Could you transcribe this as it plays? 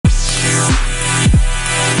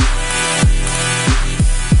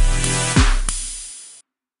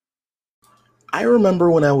I remember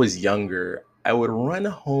when I was younger, I would run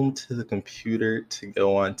home to the computer to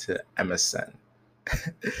go on to MSN.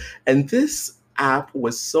 And this app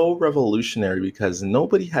was so revolutionary because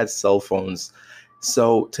nobody had cell phones.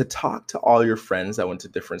 So to talk to all your friends that went to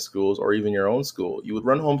different schools or even your own school, you would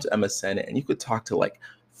run home to MSN and you could talk to like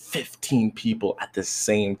 15 people at the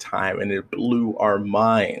same time, and it blew our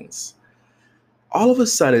minds. All of a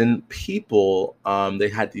sudden, people they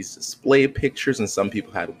had these display pictures, and some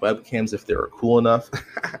people had webcams if they were cool enough,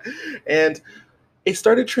 and it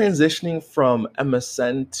started transitioning from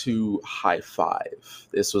MSN to High Five.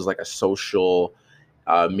 This was like a social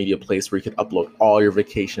media place where you could upload all your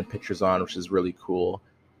vacation pictures on, which is really cool.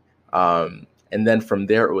 And then from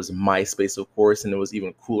there, it was MySpace, of course, and it was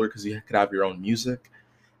even cooler because you could have your own music.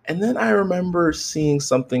 And then I remember seeing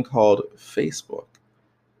something called Facebook.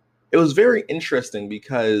 It was very interesting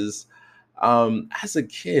because as a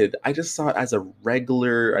kid, I just saw it as a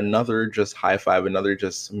regular, another just high five, another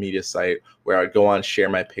just media site where I'd go on, share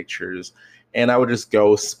my pictures, and I would just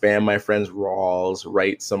go spam my friends' rawls,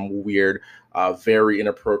 write some weird, very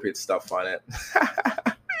inappropriate stuff on it.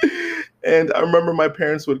 And I remember my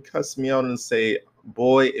parents would cuss me out and say,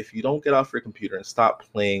 boy, if you don't get off your computer and stop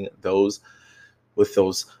playing those with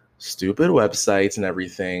those stupid websites and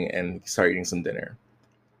everything and start eating some dinner.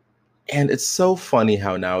 And it's so funny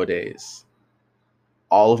how nowadays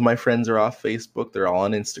all of my friends are off Facebook, they're all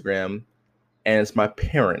on Instagram, and it's my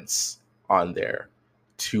parents on there,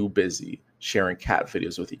 too busy sharing cat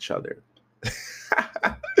videos with each other.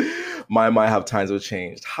 My how times have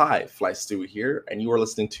changed. Hi, Fly Stewie here, and you are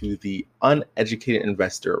listening to the Uneducated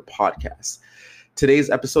Investor Podcast. Today's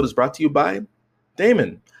episode is brought to you by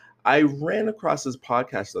Damon. I ran across his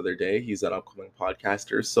podcast the other day. He's an upcoming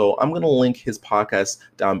podcaster, so I'm going to link his podcast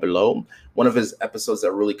down below. One of his episodes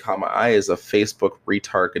that really caught my eye is a Facebook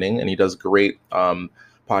retargeting, and he does great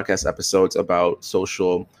podcast episodes about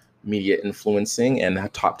social media influencing and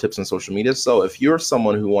top tips on social media. So if you're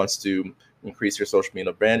someone who wants to increase your social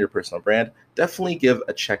media brand, your personal brand, definitely give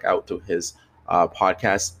a check out to his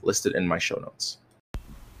podcast listed in my show notes.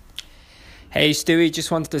 Hey Stewie,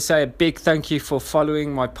 just wanted to say a big thank you for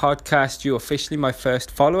following my podcast. You're officially my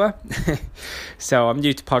first follower. So I'm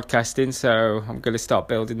new to podcasting, so I'm going to start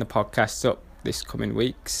building the podcasts up this coming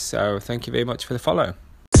weeks. So thank you very much for the follow.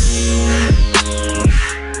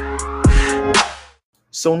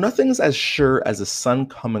 So nothing's as sure as the sun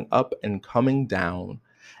coming up and coming down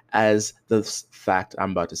as the fact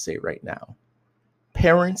I'm about to say right now.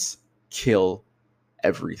 Parents kill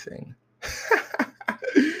everything.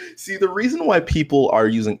 See, the reason why people are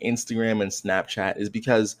using Instagram and Snapchat is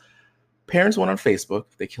because parents went on Facebook,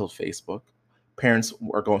 they killed Facebook. Parents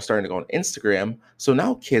are starting to go on Instagram. So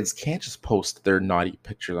now kids can't just post their naughty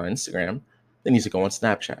pictures on Instagram. They need to go on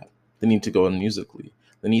Snapchat. They need to go on Musical.ly.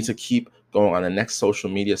 They need to keep going on the next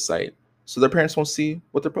social media site so their parents won't see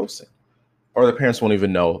what they're posting. Or their parents won't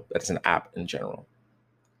even know that it's an app in general.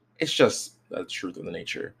 It's just the truth of the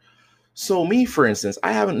nature. So me, for instance,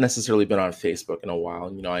 I haven't necessarily been on Facebook in a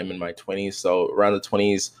while. You know, I'm in my 20s, so around the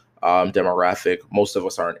 20s demographic, most of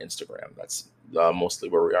us are on Instagram. That's mostly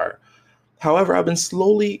where we are. However, I've been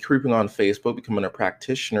slowly creeping on Facebook, becoming a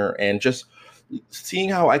practitioner, and just seeing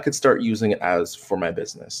how I could start using it as for my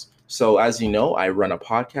business. So as you know, I run a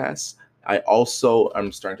podcast.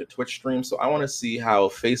 I'm starting to Twitch stream, so I want to see how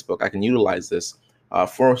Facebook, I can utilize this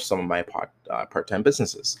for some of my part-time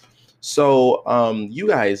businesses. So you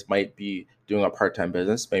guys might be doing a part-time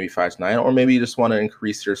business, maybe 5 to 9, or maybe you just want to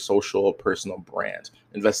increase your social personal brand,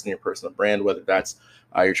 invest in your personal brand, whether that's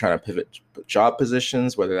you're trying to pivot job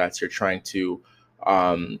positions, whether that's you're trying to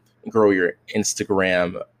grow your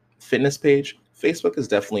Instagram fitness page. Facebook is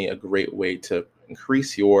definitely a great way to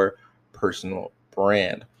increase your personal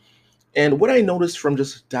brand. And what I noticed from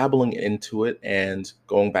just dabbling into it and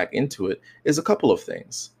going back into it is a couple of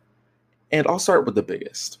things. And I'll start with the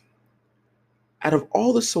biggest. Out of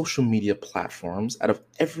all the social media platforms, out of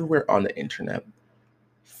everywhere on the internet,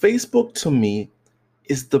 Facebook to me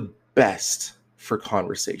is the best for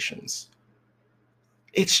conversations.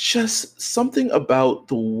 It's just something about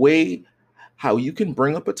the way how you can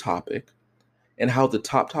bring up a topic and how the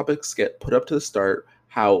top topics get put up to the start,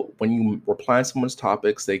 how when you reply on someone's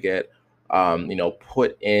topics, they get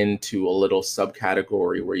put into a little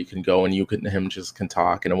subcategory where you can go and him just can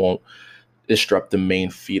talk and it won't disrupt the main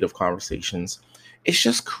feed of conversations. It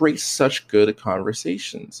just creates such good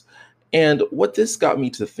conversations. And what this got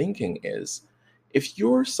me to thinking is, if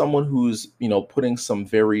you're someone who's, putting some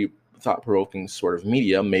very thought-provoking sort of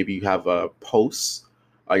media, maybe you have a post,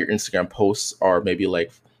 your Instagram posts, or maybe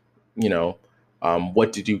like,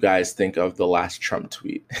 what did you guys think of the last Trump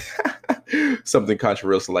tweet? Something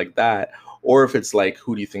controversial like that. or if it's like,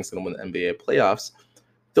 who do you think is going to win the NBA playoffs?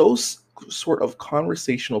 Those sort of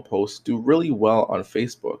conversational posts do really well on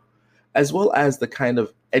Facebook, as well as the kind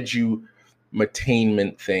of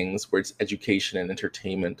edutainment things where it's education and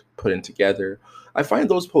entertainment put in together. I find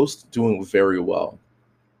those posts doing very well.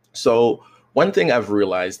 So one thing I've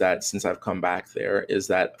realized that since I've come back there is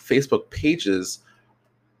that Facebook pages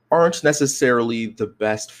aren't necessarily the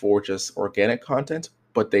best for just organic content,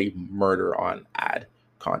 but they murder on ad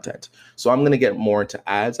content. So I'm going to get more into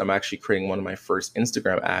ads. I'm actually creating one of my first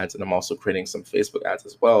Instagram ads, and I'm also creating some Facebook ads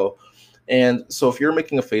as well. And so if you're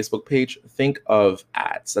making a Facebook page, think of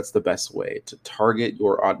ads. That's the best way to target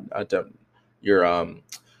your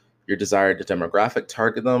desired demographic.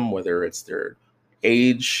 Target them, whether it's their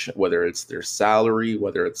age, whether it's their salary,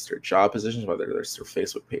 whether it's their job positions, whether it's their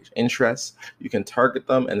Facebook page interests. You can target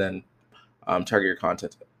them and then target your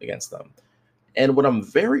content against them. And what I'm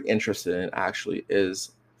very interested in actually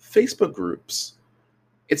is Facebook groups.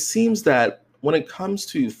 It seems that when it comes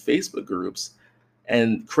to Facebook groups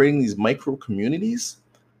and creating these micro communities,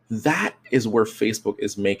 that is where Facebook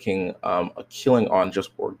is making a killing on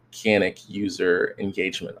just organic user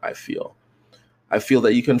engagement, I feel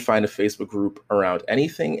that you can find a Facebook group around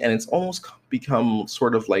anything, and it's almost become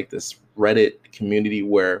sort of like this Reddit community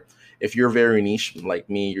where if you're very niche like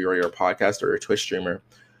me, you're a podcaster or a Twitch streamer,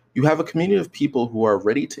 you have a community of people who are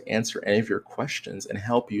ready to answer any of your questions and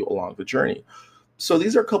help you along the journey. So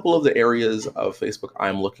these are a couple of the areas of Facebook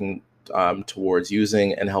I'm looking towards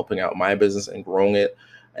using and helping out my business and growing it.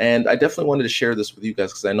 And I definitely wanted to share this with you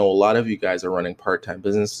guys because I know a lot of you guys are running part-time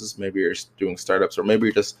businesses. Maybe you're doing startups, or maybe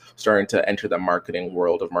you're just starting to enter the marketing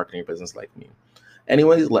world of marketing business like me.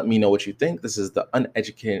 Anyways, let me know what you think. This is the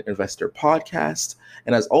Uneducated Investor Podcast.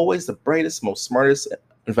 And as always, the brightest, most smartest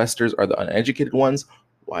investors are the uneducated ones.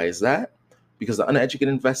 Why is that? Because the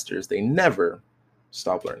uneducated investors, they never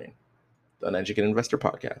stop learning. The Uneducated Investor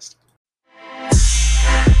Podcast.